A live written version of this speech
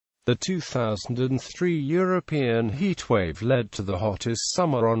The 2003 European heatwave led to the hottest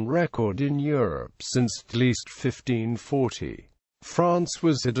summer on record in Europe since at least 1540. France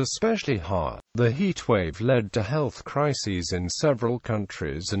was hit especially hard. The heatwave led to health crises in several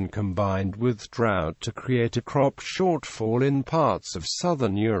countries and combined with drought to create a crop shortfall in parts of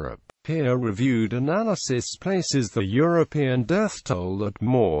southern Europe. Peer-reviewed analysis places the European death toll at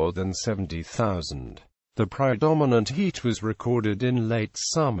more than 70,000. The predominant heat was recorded in late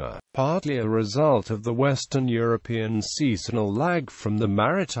summer, partly a result of the Western European seasonal lag from the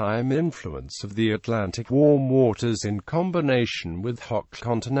maritime influence of the Atlantic warm waters in combination with hot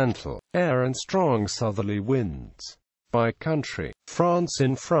continental air and strong southerly winds. By country,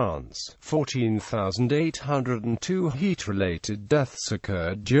 In France, 14,802 heat-related deaths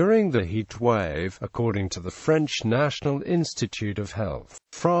occurred during the heat wave, according to the French National Institute of Health.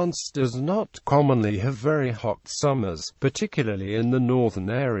 France does not commonly have very hot summers, particularly in the northern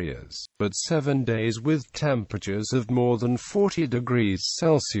areas, but 7 days with temperatures of more than 40 degrees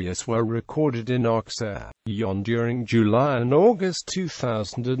Celsius were recorded in Auxerre, Yonne during July and August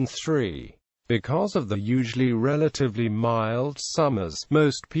 2003. Because of the usually relatively mild summers,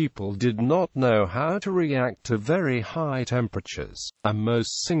 most people did not know how to react to very high temperatures, and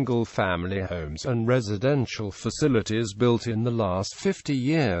most single-family homes and residential facilities built in the last 50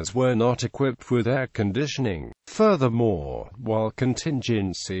 years were not equipped with air conditioning. Furthermore, while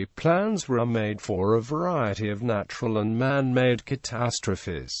contingency plans were made for a variety of natural and man-made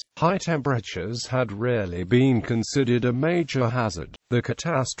catastrophes, high temperatures had rarely been considered a major hazard. The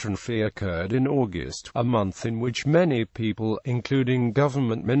catastrophe occurred in August, a month in which many people, including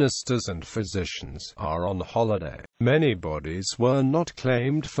government ministers and physicians, are on holiday. Many bodies were not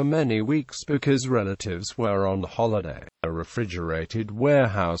claimed for many weeks because relatives were on holiday. A refrigerated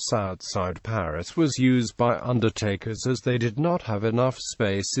warehouse outside Paris was used by undertakers as they did not have enough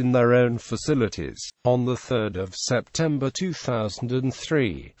space in their own facilities. On the 3rd of September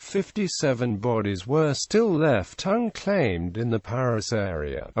 2003, 57 bodies were still left unclaimed in the Paris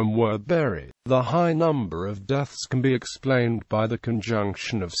area, and were buried. The high number of deaths can be explained by the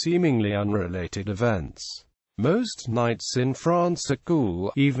conjunction of seemingly unrelated events. Most nights in France are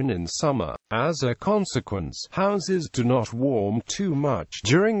cool, even in summer. As a consequence, houses do not warm too much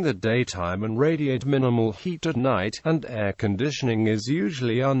during the daytime and radiate minimal heat at night, and air conditioning is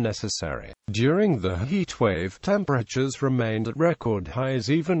usually unnecessary. During the heatwave, temperatures remained at record highs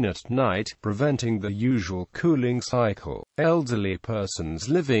even at night, preventing the usual cooling cycle. Elderly persons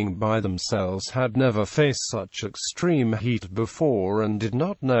living by themselves had never faced such extreme heat before and did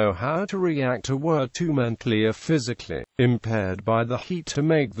not know how to react or were too mentally or physically impaired by the heat to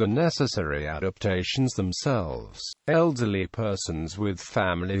make the necessary adaptations themselves. Elderly persons with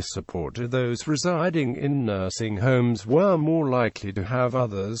family support or those residing in nursing homes were more likely to have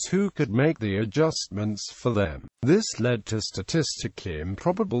others who could make the adjustments for them. This led to statistically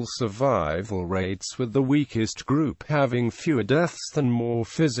improbable survival rates, with the weakest group having fewer deaths than more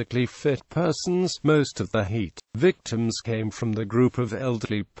physically fit persons. Most of the heat victims came from the group of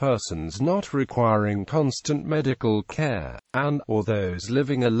elderly persons not requiring constant medical care, and/or those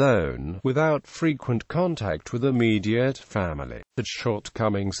living alone, without frequent contact with immediate family. The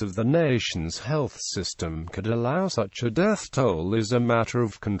shortcomings of the nation's health system could allow such a death toll is a matter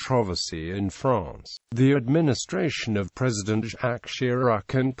of controversy in France. The administration of President Jacques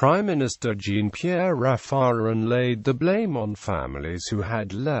Chirac and Prime Minister Jean-Pierre Raffarin laid the blame on families who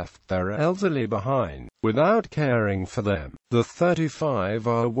had left their elderly behind, without caring for them. The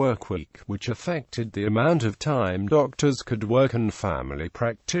 35-hour workweek, which affected the amount of time doctors could work and family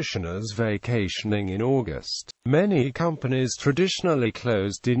practitioners vacationing in August. Many companies traditionally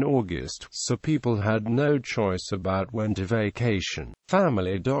closed in August, so people had no choice about when to vacation.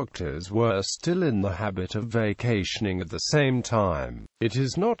 Family doctors were still in the habit of vacationing at the same time. It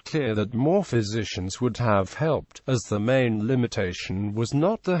is not clear that more physicians would have helped, as the main limitation was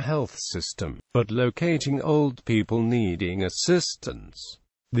not the health system, but locating old people needing assistance.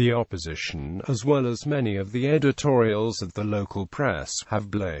 The opposition, as well as many of the editorials of the local press,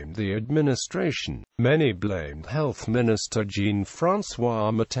 have blamed the administration. Many blamed Health Minister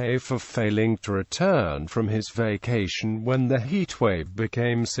Jean-François Mattei for failing to return from his vacation when the heatwave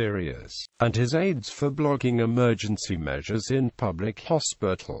became serious, and his aides for blocking emergency measures in public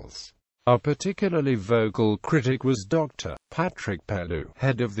hospitals. A particularly vocal critic was Dr. Patrick Pelloux,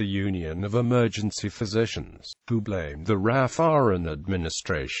 head of the Union of Emergency Physicians, who blamed the Raffarin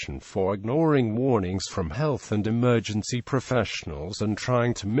administration for ignoring warnings from health and emergency professionals and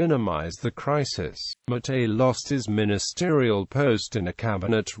trying to minimize the crisis. Mattei lost his ministerial post in a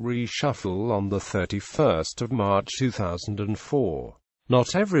cabinet reshuffle on the 31st of March 2004.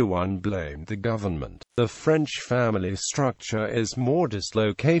 Not everyone blamed the government. The French family structure is more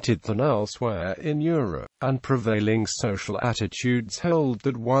dislocated than elsewhere in Europe, and prevailing social attitudes hold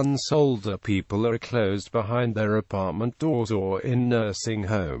that once older people are closed behind their apartment doors or in nursing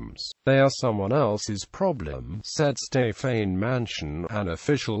homes, they are someone else's problem, said Stéphane Manchon, an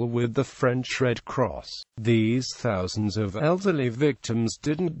official with the French Red Cross. These thousands of elderly victims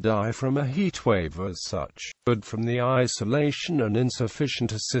didn't die from a heatwave as such, but from the isolation and insufficient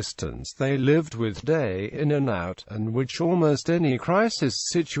assistance they lived with day in and out, and which almost any crisis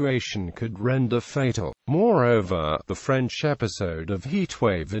situation could render fatal. Moreover, the French episode of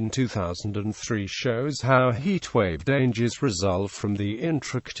heatwave in 2003 shows how heatwave dangers result from the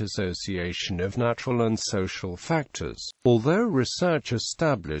intricate association of natural and social factors. Although research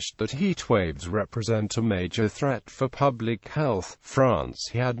established that heatwaves represent a major threat for public health, France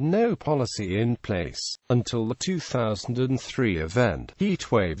had no policy in place. Until the 2003 event,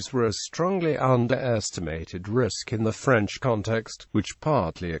 heatwaves were a strongly underestimated risk in the French context, which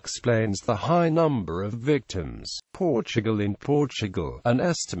partly explains the high number of victims. In Portugal, an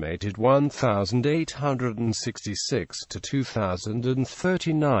estimated 1,866 to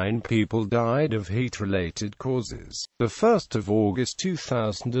 2,039 people died of heat-related causes. The 1st of August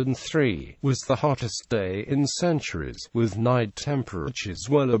 2003 was the hottest day in centuries, with night temperatures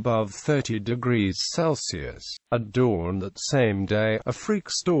well above 30 degrees Celsius. At dawn that same day, a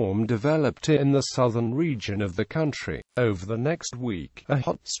freak storm developed in the southern region of the country. Over the next week, a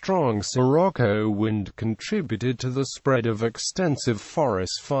hot, strong Sirocco wind contributed to the spread of extensive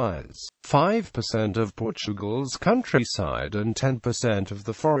forest fires. 5% of Portugal's countryside and 10% of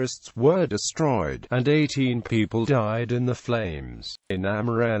the forests were destroyed, and 18 people died in the flames. In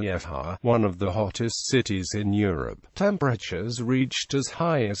Amarelha, one of the hottest cities in Europe, temperatures reached as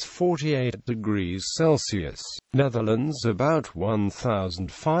high as 48 degrees Celsius. Netherlands. About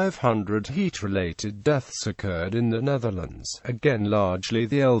 1,500 heat-related deaths occurred in the Netherlands, again largely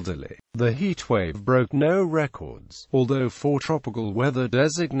the elderly. The heatwave broke no records, although 4 tropical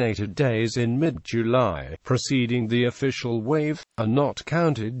weather-designated days in mid-July, preceding the official wave, are not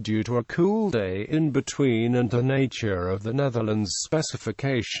counted due to a cool day in between and the nature of the Netherlands'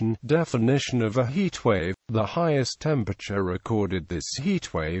 definition of a heatwave. The highest temperature recorded this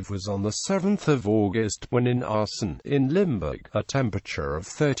heatwave was on the 7th of August, when in Assen, in Limburg, a temperature of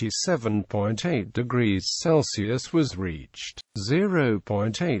 37.8 degrees Celsius was reached,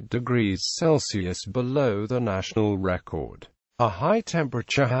 0.8 degrees Celsius below the national record. A high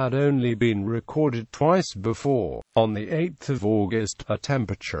temperature had only been recorded twice before. On the 8th of August, a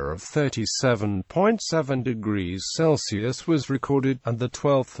temperature of 37.7 degrees Celsius was recorded, and the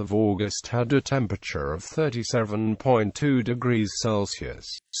 12th of August had a temperature of 37.2 degrees Celsius.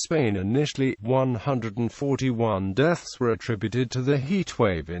 Spain. Initially, 141 deaths were attributed to the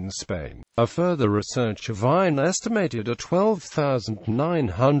heatwave in Spain. A further research of INE estimated a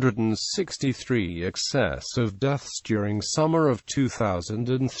 12,963 excess of deaths during summer of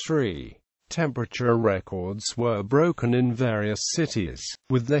 2003. Temperature records were broken in various cities,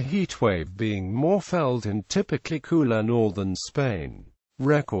 with the heatwave being more felt in typically cooler northern Spain.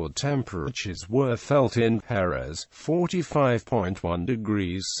 Record temperatures were felt in Jerez, 45.1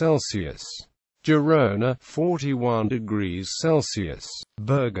 degrees Celsius. Girona, 41 degrees Celsius.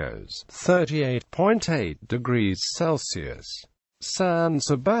 Burgos, 38.8 degrees Celsius. San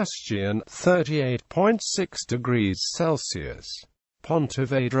Sebastian, 38.6 degrees Celsius.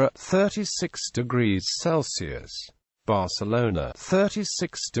 Pontevedra, 36 degrees Celsius. Barcelona,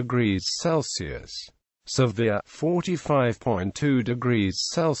 36 degrees Celsius. Sevilla, 45.2 degrees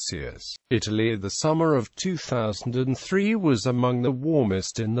Celsius. Italy. The summer of 2003 was among the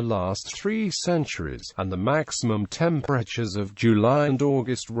warmest in the last 3 centuries, and the maximum temperatures of July and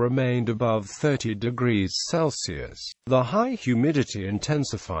August remained above 30 degrees Celsius. The high humidity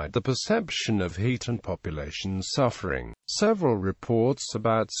intensified the perception of heat and population suffering. Several reports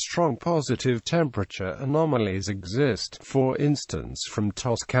about strong positive temperature anomalies exist, for instance from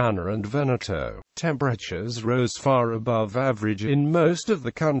Toscana and Veneto. Temperatures rose far above average in most of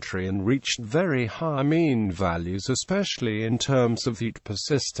the country and reached very high mean values, especially in terms of heat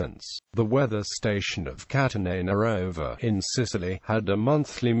persistence. The weather station of Catananova in Sicily had a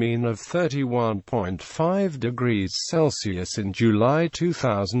monthly mean of 31.5 degrees Celsius in July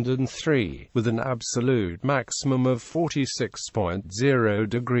 2003, with an absolute maximum of 46.0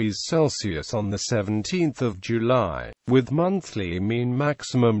 degrees Celsius on the 17th of July, with monthly mean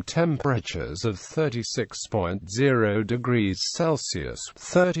maximum temperatures of 30 36.0 degrees Celsius,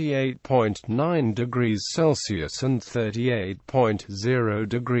 38.9 degrees Celsius and 38.0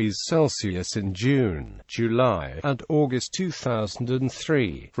 degrees Celsius in June, July, and August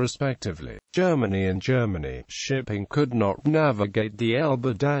 2003, respectively. Germany shipping could not navigate the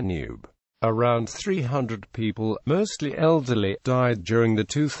Elbe-Danube. Around 300 people, mostly elderly, died during the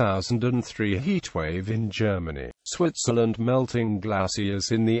 2003 heatwave in Germany. Switzerland. Melting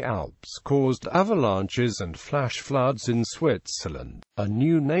glaciers in the Alps caused avalanches and flash floods in Switzerland. A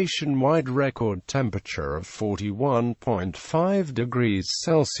new nationwide record temperature of 41.5 degrees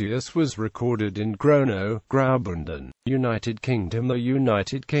Celsius was recorded in Grono, Graubünden, United Kingdom. The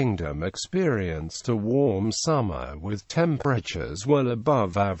United Kingdom experienced a warm summer with temperatures well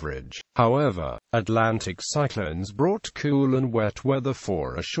above average. However, Atlantic cyclones brought cool and wet weather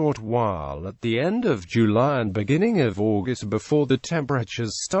for a short while at the end of July and beginning of August before the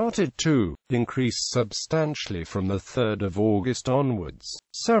temperatures started to increase substantially from the 3rd of August onwards.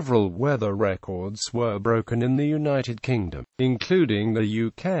 Several weather records were broken in the United Kingdom, including the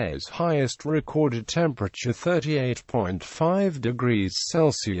UK's highest recorded temperature 38.5 degrees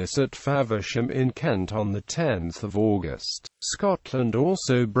Celsius at Faversham in Kent on the 10th of August. Scotland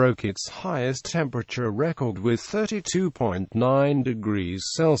also broke its highest temperature record with 32.9 degrees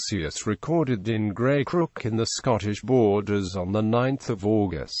Celsius recorded in Greycrook in the Scottish Borders on the 9th of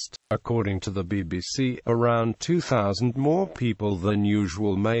August. According to the BBC, around 2,000 more people than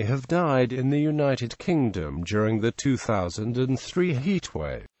usual may have died in the United Kingdom during the 2003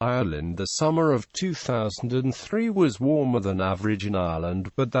 heatwave. Ireland. The summer of 2003 was warmer than average in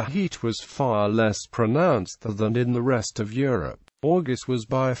Ireland, but the heat was far less pronounced than in the rest of Europe. August was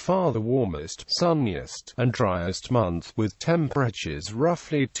by far the warmest, sunniest, and driest month, with temperatures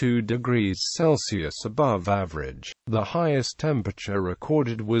roughly 2 degrees Celsius above average. The highest temperature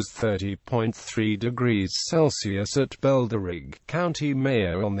recorded was 30.3 degrees Celsius at Belderige, County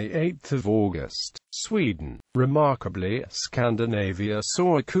Mayo on the 8th of August. Sweden. Remarkably, Scandinavia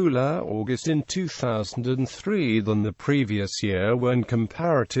saw a cooler August in 2003 than the previous year when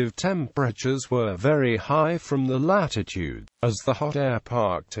comparative temperatures were very high from the latitude, as the hot air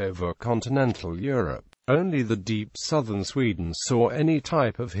parked over continental Europe. Only the deep southern Sweden saw any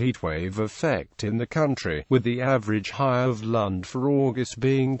type of heatwave effect in the country, with the average high of Lund for August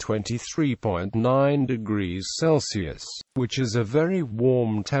being 23.9 degrees Celsius, which is a very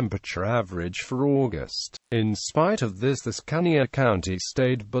warm temperature average for August. In spite of this, the Scania County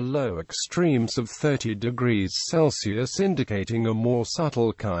stayed below extremes of 30 degrees Celsius, indicating a more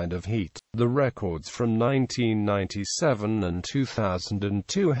subtle kind of heat. The records from 1997 and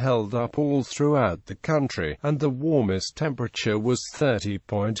 2002 held up all throughout the country, and the warmest temperature was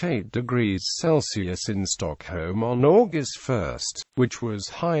 30.8 degrees Celsius in Stockholm on August 1, which was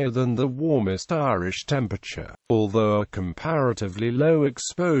higher than the warmest Irish temperature. Although a comparatively low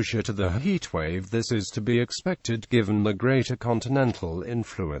exposure to the heatwave, this is to be expected given the greater continental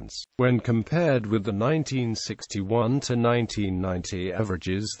influence. When compared with the 1961 to 1990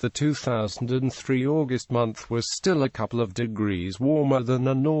 averages, the 2003 August month was still a couple of degrees warmer than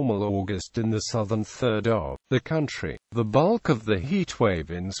a normal August in the southern third of the country. The bulk of the heatwave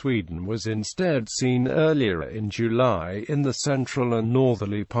in Sweden was instead seen earlier in July in the central and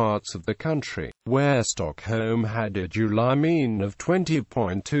northerly parts of the country, where Stockholm had a July mean of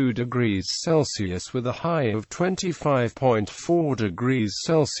 20.2 degrees Celsius with a high of 25.4 degrees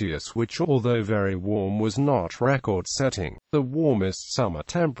Celsius, which, although very warm, was not record-setting. The warmest summer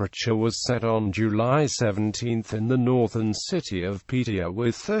temperature was set on July 17 in the northern city of Piteå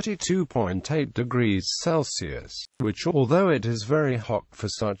with 32.8 degrees Celsius, which, although it is very hot for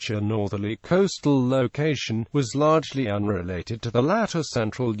such a northerly coastal location, was largely unrelated to the latter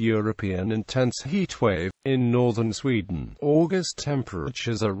Central European intense heatwave. In northern Sweden, August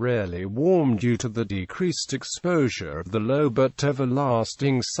temperatures are rarely warm due to the decreased exposure of the low but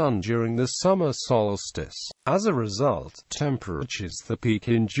everlasting sun during the summer solstice. As a result, temperatures peak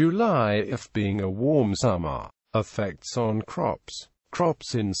in July, if being a warm summer. Effects on crops.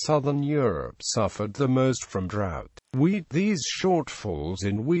 Crops in southern Europe suffered the most from drought. Wheat. These shortfalls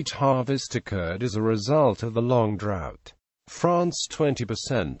in wheat harvest occurred as a result of the long drought. France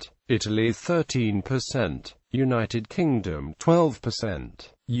 20%, Italy 13%, United Kingdom 12%,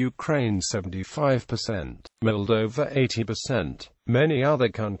 Ukraine 75%, Moldova 80%. Many other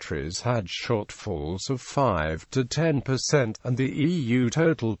countries had shortfalls of 5 to 10%, and the EU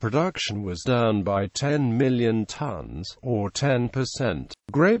total production was down by 10 million tons, or 10%.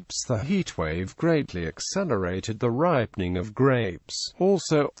 Grapes. The heatwave greatly accelerated the ripening of grapes.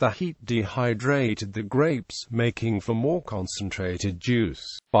 Also, the heat dehydrated the grapes, making for more concentrated juice.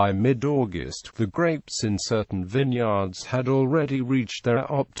 By mid-August, the grapes in certain vineyards had already reached their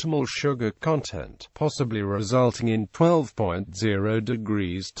optimal sugar content, possibly resulting in 12.0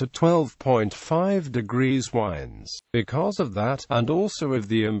 degrees to 12.5 degrees wines. Because of that, and also of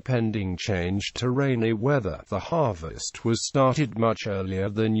the impending change to rainy weather, the harvest was started much earlier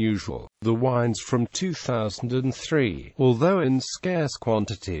than usual. The wines from 2003, although in scarce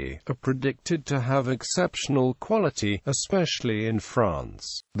quantity, are predicted to have exceptional quality, especially in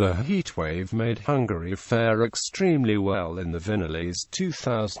France. The heatwave made Hungary fare extremely well in the Vinyales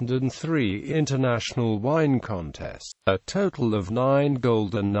 2003 International Wine Contest. A total of 9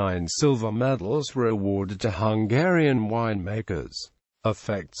 gold and 9 silver medals were awarded to Hungarian winemakers.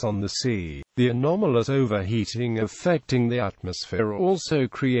 Effects on the sea. The anomalous overheating affecting the atmosphere also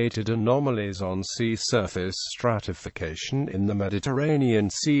created anomalies on sea surface stratification in the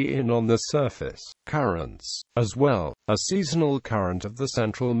Mediterranean Sea and on the surface currents. As well, a seasonal current of the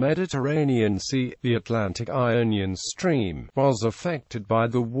central Mediterranean Sea, the Atlantic Ionian Stream, was affected by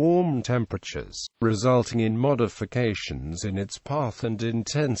the warm temperatures, resulting in modifications in its path and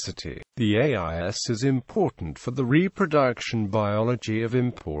intensity. The AIS is important for the reproduction biology of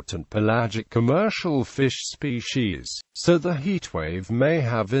important pelagic commercial fish species, so the heatwave may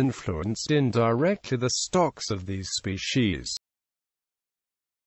have influenced indirectly the stocks of these species.